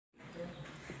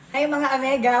Hi mga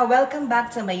Amega! Welcome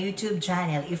back to my YouTube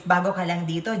channel. If bago ka lang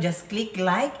dito, just click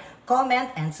like,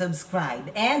 comment, and subscribe.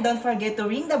 And don't forget to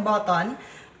ring the button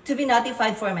to be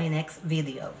notified for my next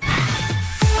video.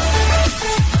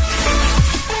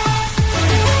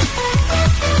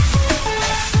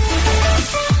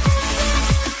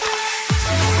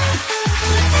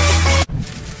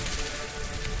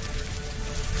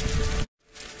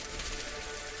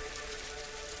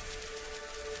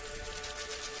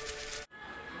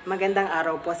 Magandang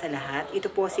araw po sa lahat.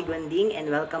 Ito po si Gunding and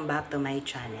welcome back to my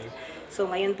channel. So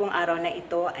ngayon pong araw na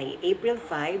ito ay April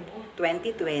 5,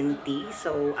 2020.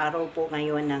 So araw po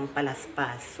ngayon ng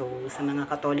Palaspas. So sa mga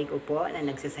Katoliko po na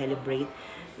nagse-celebrate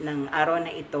ng araw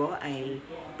na ito ay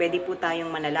pwede po tayong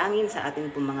manalangin sa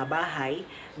ating pong mga bahay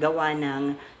gawa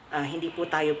ng hindi po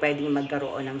tayo pwedeng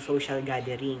magkaroon ng social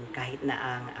gathering kahit na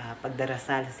ang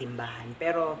pagdarasal sa simbahan.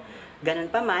 Pero ganun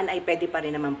pa man ay pwede pa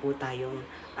rin naman po tayong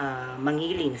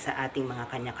mangilin sa ating mga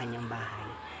kanya-kanyang bahay.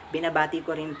 Binabati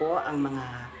ko rin po ang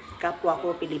mga kapwa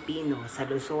ko Pilipino sa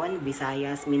Luzon,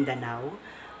 Visayas, Mindanao,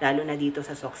 lalo na dito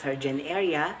sa Soxargen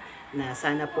area na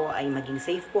sana po ay maging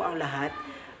safe po ang lahat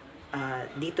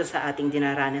dito sa ating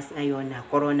dinaranas ngayon na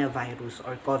coronavirus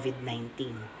or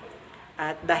COVID-19.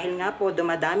 At dahil nga po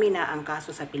dumadami na ang kaso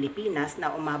sa Pilipinas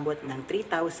na umabot ng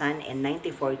 3,094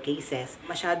 cases,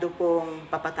 masyado pong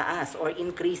papataas or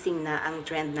increasing na ang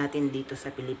trend natin dito sa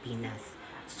Pilipinas.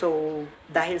 So,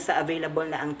 dahil sa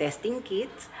available na ang testing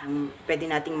kits, pwede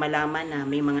nating malaman na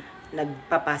may mga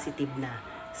nagpa-positive na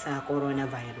sa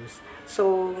coronavirus.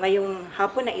 So, ngayong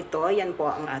hapon na ito, yan po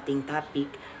ang ating topic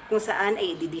kung saan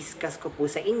ay i-discuss ko po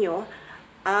sa inyo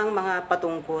ang mga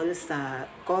patungkol sa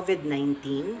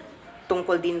COVID-19,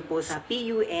 tungkol din po sa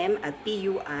PUM at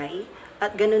PUI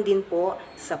at ganun din po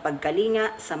sa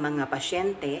pagkalinga sa mga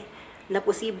pasyente na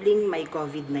posibleng may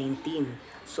COVID-19.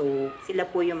 So, sila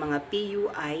po yung mga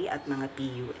PUI at mga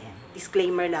PUM.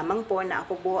 Disclaimer lamang po na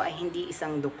ako po ay hindi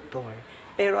isang doktor.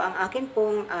 Pero ang akin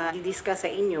pong i-discuss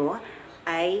sa inyo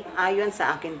ay ayon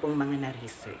sa akin pong mga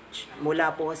na-research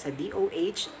mula po sa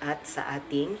DOH at sa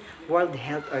ating World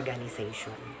Health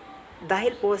Organization.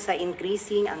 Dahil po sa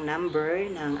increasing ang number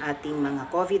ng ating mga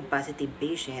COVID-positive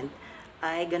patient,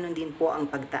 ay ganun din po ang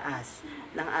pagtaas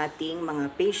ng ating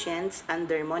mga patients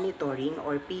under monitoring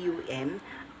or PUM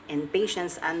and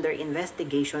patients under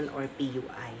investigation or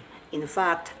PUI. In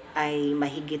fact, ay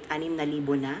mahigit 6,000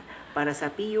 na para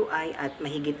sa PUI at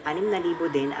mahigit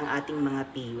 6,000 din ang ating mga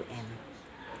PUM.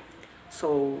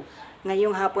 So,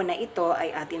 ngayong hapon na ito ay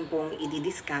atin pong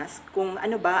i-discuss kung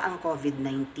ano ba ang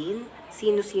COVID-19,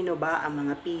 sino-sino ba ang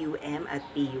mga PUM at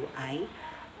PUI,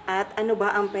 at ano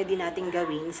ba ang pwede nating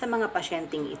gawin sa mga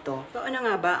pasyenteng ito. So ano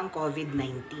nga ba ang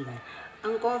COVID-19?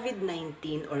 Ang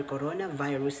COVID-19 or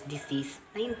Coronavirus Disease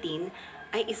 19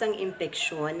 ay isang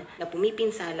impeksyon na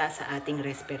pumipinsala sa ating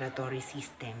respiratory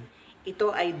system.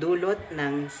 Ito ay dulot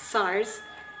ng SARS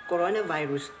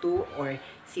Coronavirus 2 or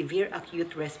Severe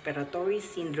Acute Respiratory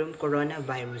Syndrome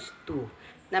Coronavirus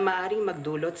 2 na maaring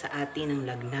magdulot sa atin ng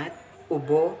lagnat,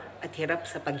 ubo at hirap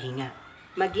sa paghinga,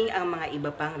 maging ang mga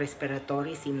iba pang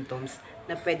respiratory symptoms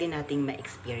na pwede nating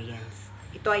ma-experience.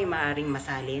 Ito ay maaring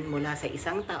masalin mula sa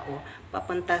isang tao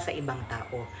papunta sa ibang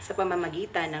tao sa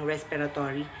pamamagitan ng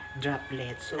respiratory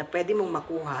droplets na pwede mong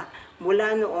makuha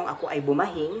mula noong ako ay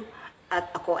bumahing at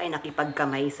ako ay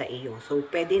nakipagkamay sa iyo. So,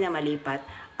 pwede na malipat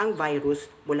ang virus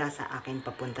mula sa akin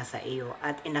papunta sa iyo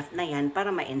at enough na yan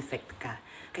para ma-infect ka.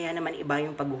 Kaya naman iba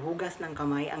yung paghuhugas ng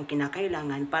kamay ang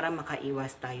kinakailangan para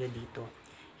makaiwas tayo dito.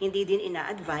 Hindi din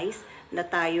ina-advise na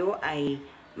tayo ay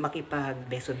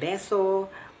makipag-beso-beso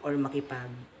or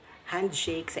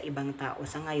makipag-handshake sa ibang tao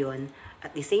sa ngayon.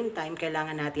 At the same time,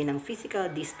 kailangan natin ng physical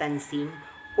distancing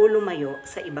o lumayo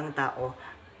sa ibang tao.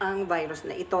 Ang virus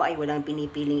na ito ay walang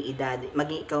pinipiling edad.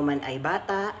 Maging ikaw man ay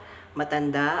bata,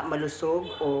 matanda, malusog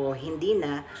o hindi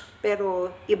na, pero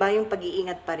iba yung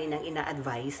pag-iingat pa rin ang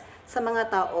ina-advise sa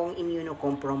mga taong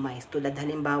immunocompromised tulad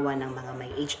halimbawa ng mga may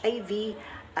HIV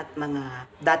at mga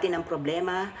dati ng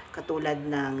problema katulad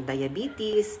ng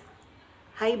diabetes,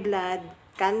 high blood,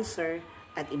 cancer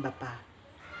at iba pa.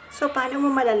 So, paano mo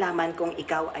malalaman kung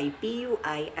ikaw ay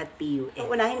PUI at PUM?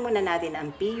 So, unahin muna natin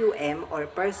ang PUM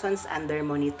or Persons Under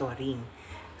Monitoring.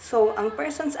 So, ang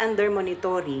Persons Under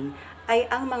Monitoring ay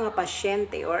ang mga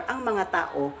pasyente or ang mga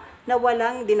tao na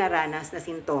walang dinaranas na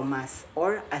sintomas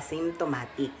or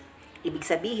asymptomatic. Ibig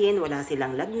sabihin, wala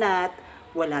silang lagnat,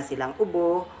 wala silang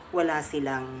ubo, wala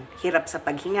silang hirap sa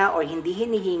paghinga or hindi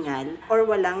hinihingal, or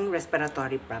walang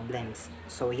respiratory problems.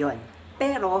 So, yon.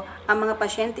 Pero, ang mga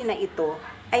pasyente na ito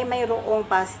ay mayroong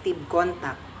positive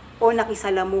contact o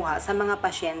nakisalamuha sa mga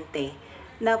pasyente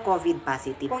na COVID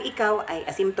positive. Kung ikaw ay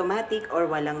asymptomatic or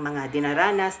walang mga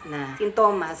dinaranas na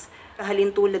sintomas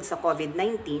kahalintulad sa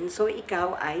COVID-19, so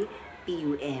ikaw ay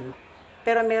PUM.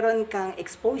 Pero meron kang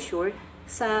exposure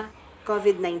sa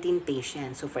COVID-19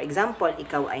 patient. So for example,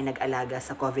 ikaw ay nag-alaga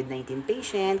sa COVID-19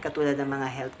 patient, katulad ng mga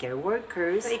healthcare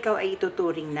workers, so ikaw ay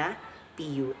ituturing na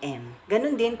PUM.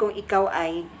 Ganon din kung ikaw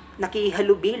ay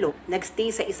nakihalubilo, nagstay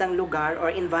sa isang lugar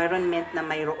or environment na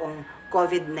mayroong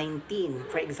COVID-19.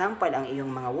 For example, ang iyong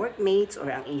mga workmates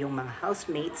or ang iyong mga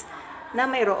housemates na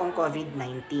mayroong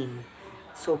COVID-19.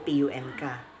 So, PUM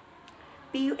ka.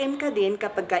 PUM ka din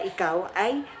kapag ka ikaw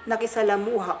ay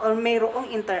nakisalamuha or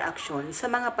mayroong interaction sa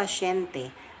mga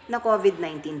pasyente na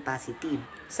COVID-19 positive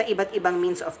sa iba't ibang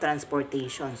means of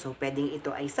transportation. So, pwedeng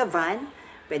ito ay sa van,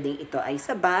 pwedeng ito ay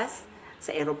sa bus,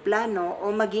 sa eroplano,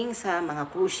 o maging sa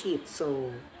mga cruise ship.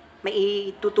 So,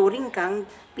 may tuturing kang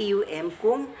PUM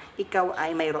kung ikaw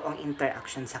ay mayroong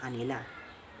interaction sa kanila.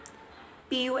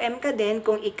 PUM ka din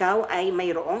kung ikaw ay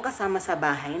mayroong kasama sa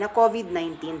bahay na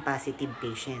COVID-19 positive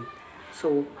patient.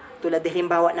 So, tulad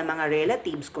halimbawa ng mga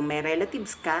relatives, kung may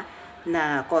relatives ka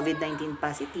na COVID-19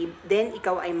 positive, then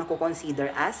ikaw ay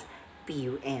makukonsider as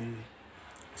PUM.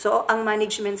 So, ang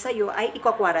management sa iyo ay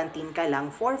i-quarantine ka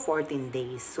lang for 14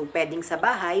 days. So, pwedeng sa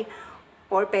bahay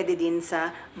or pwede din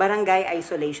sa barangay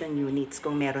isolation units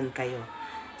kung meron kayo.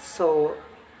 So,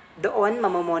 doon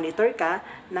mamomonitor ka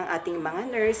ng ating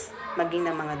mga nurse, maging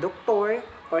ng mga doktor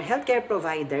or healthcare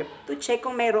provider to check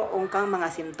kung mayroong kang mga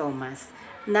simptomas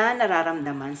na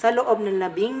nararamdaman sa loob ng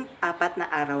 14 na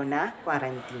araw na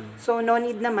quarantine. So, no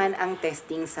need naman ang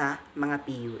testing sa mga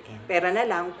PUM. Pero na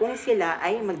lang kung sila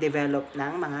ay mag-develop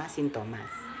ng mga sintomas.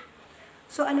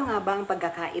 So, ano nga ba ang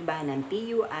pagkakaiba ng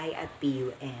PUI at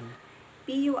PUM?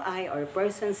 PUI or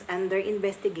Persons Under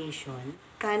Investigation,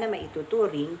 kana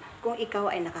maituturing kung ikaw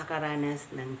ay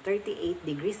nakakaranas ng 38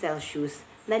 degrees Celsius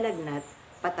na lagnat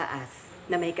pataas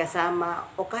na may kasama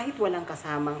o kahit walang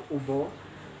kasamang ubo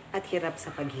at hirap sa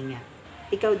paghinga.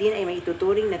 Ikaw din ay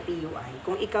maituturing na PUI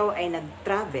kung ikaw ay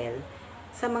nag-travel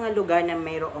sa mga lugar na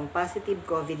mayroong positive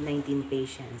COVID-19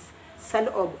 patients sa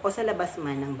loob o sa labas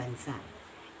man ng bansa.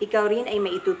 Ikaw rin ay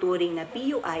maituturing na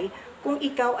PUI kung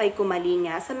ikaw ay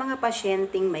kumalinga sa mga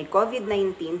pasyenteng may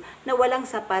COVID-19 na walang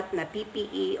sapat na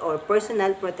PPE or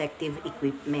personal protective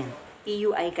equipment.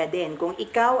 PUI ka din kung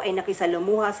ikaw ay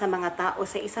nakisalamuha sa mga tao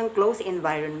sa isang close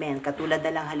environment, katulad na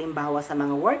lang halimbawa sa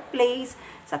mga workplace,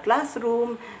 sa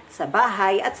classroom, sa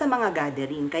bahay at sa mga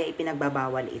gathering, kaya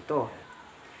ipinagbabawal ito.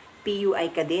 PUI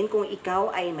ka din kung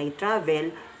ikaw ay may travel,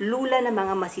 lula ng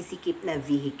mga masisikip na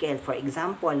vehicle, for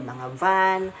example, mga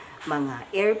van, mga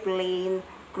airplane,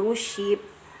 cruise ship,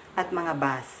 at mga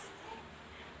bus.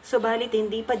 Subalit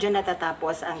hindi pa dyan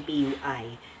natatapos ang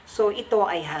PUI. So, ito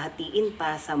ay hahatiin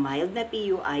pa sa mild na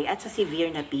PUI at sa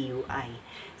severe na PUI.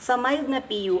 Sa mild na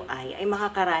PUI ay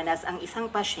makakaranas ang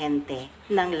isang pasyente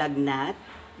ng lagnat,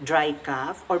 dry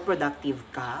cough or productive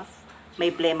cough,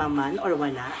 may plema man or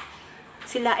wala.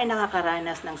 Sila ay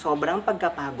nakakaranas ng sobrang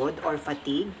pagkapagod or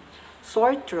fatigue,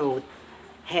 sore throat,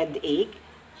 headache,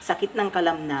 sakit ng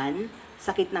kalamnan,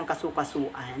 sakit ng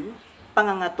kasukasuan,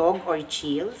 pangangatog or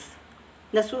chills,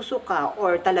 nasusuka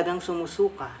or talagang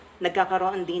sumusuka,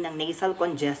 nagkakaroon din ng nasal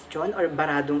congestion or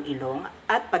baradong ilong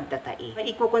at pagtatai.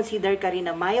 May i-consider ka rin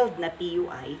na mild na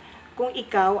PUI kung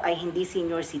ikaw ay hindi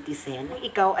senior citizen, kung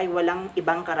ikaw ay walang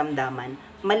ibang karamdaman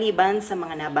maliban sa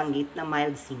mga nabanggit na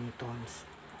mild symptoms.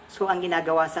 So, ang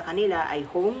ginagawa sa kanila ay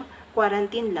home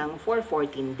quarantine lang for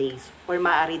 14 days or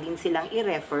maaari din silang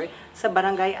i-refer sa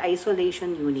barangay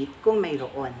isolation unit kung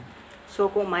mayroon. So,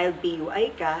 kung mild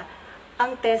PUI ka,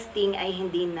 ang testing ay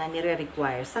hindi na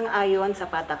nire-require sang-ayon sa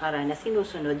patakaran na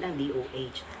sinusunod ng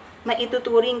DOH.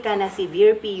 Maituturing ka na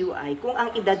severe PUI kung ang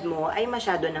edad mo ay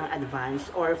masyado ng advance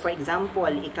or for example,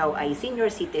 ikaw ay senior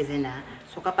citizen na.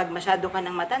 So kapag masyado ka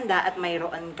ng matanda at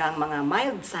mayroon kang mga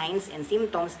mild signs and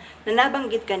symptoms na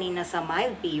nabanggit kanina sa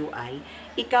mild PUI,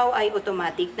 ikaw ay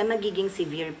automatic na magiging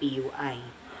severe PUI.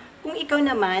 Kung ikaw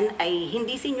naman ay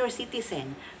hindi senior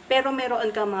citizen pero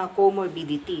mayroon kang mga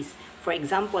comorbidities, for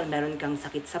example, meron kang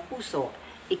sakit sa puso,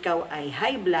 ikaw ay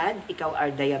high blood, ikaw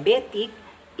ay diabetic,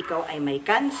 ikaw ay may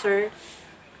cancer,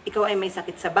 ikaw ay may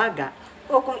sakit sa baga,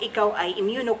 o kung ikaw ay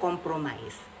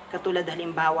immunocompromised, katulad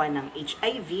halimbawa ng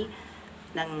HIV,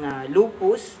 ng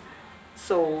lupus,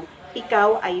 so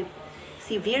ikaw ay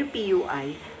severe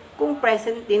PUI kung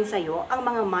present din sa'yo ang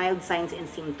mga mild signs and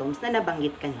symptoms na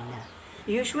nabanggit kanina.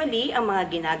 Usually, ang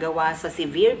mga ginagawa sa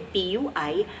severe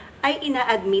PUI ay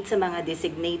ina-admit sa mga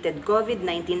designated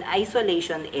COVID-19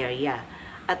 isolation area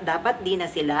at dapat din na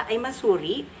sila ay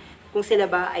masuri, kung sila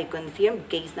ba ay confirmed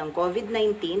case ng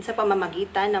COVID-19 sa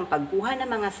pamamagitan ng pagkuha ng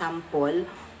mga sample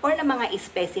or ng mga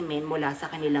specimen mula sa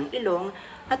kanilang ilong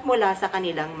at mula sa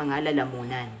kanilang mga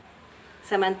lalamunan.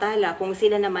 Samantala, kung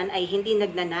sila naman ay hindi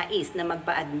nagnanais na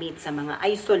magpa-admit sa mga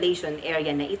isolation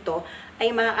area na ito, ay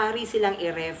maaari silang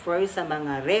i-refer sa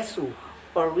mga RESU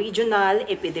or Regional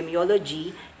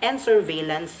Epidemiology and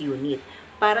Surveillance Unit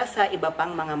para sa iba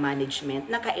pang mga management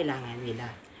na kailangan nila.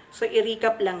 So,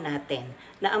 i-recap lang natin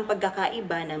na ang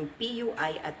pagkakaiba ng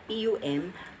PUI at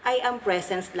PUM ay ang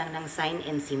presence lang ng sign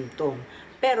and symptom.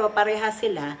 Pero parehas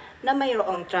sila na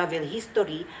mayroong travel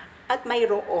history at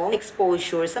mayroong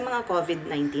exposure sa mga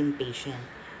COVID-19 patient.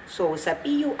 So, sa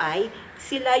PUI,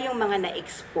 sila yung mga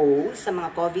na-expose sa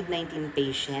mga COVID-19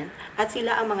 patient at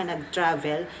sila ang mga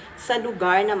nag-travel sa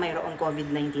lugar na mayroong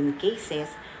COVID-19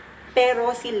 cases,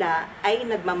 pero sila ay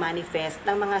nagmamanifest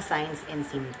ng mga signs and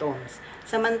symptoms.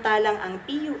 Samantalang ang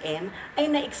PUM ay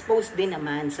na-expose din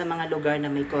naman sa mga lugar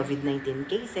na may COVID-19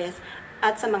 cases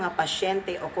at sa mga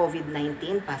pasyente o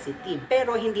COVID-19 positive,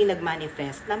 pero hindi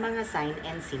nagmanifest ng mga sign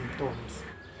and symptoms.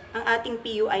 Ang ating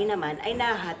PUI naman ay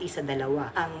nahahati sa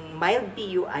dalawa, ang mild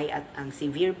PUI at ang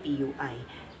severe PUI.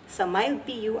 Sa mild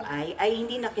PUI ay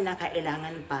hindi na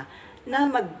kinakailangan pa na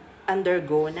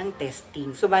mag-undergo ng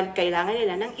testing. Subalit kailangan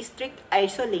nila ng strict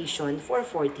isolation for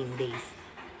 14 days.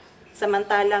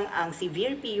 Samantalang ang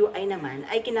severe PUI naman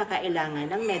ay kinakailangan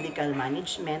ng medical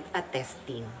management at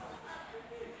testing.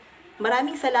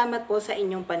 Maraming salamat po sa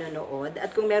inyong panonood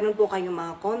at kung meron po kayong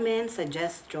mga comments,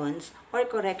 suggestions, or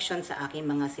corrections sa aking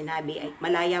mga sinabi, ay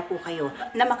malaya po kayo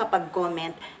na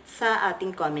makapag-comment sa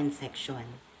ating comment section.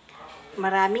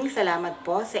 Maraming salamat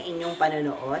po sa inyong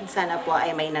panonood. Sana po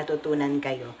ay may natutunan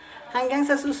kayo. Hanggang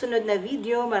sa susunod na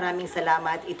video, maraming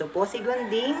salamat. Ito po si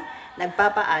Gunding,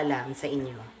 nagpapaalam sa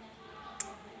inyo.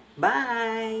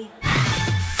 Bye!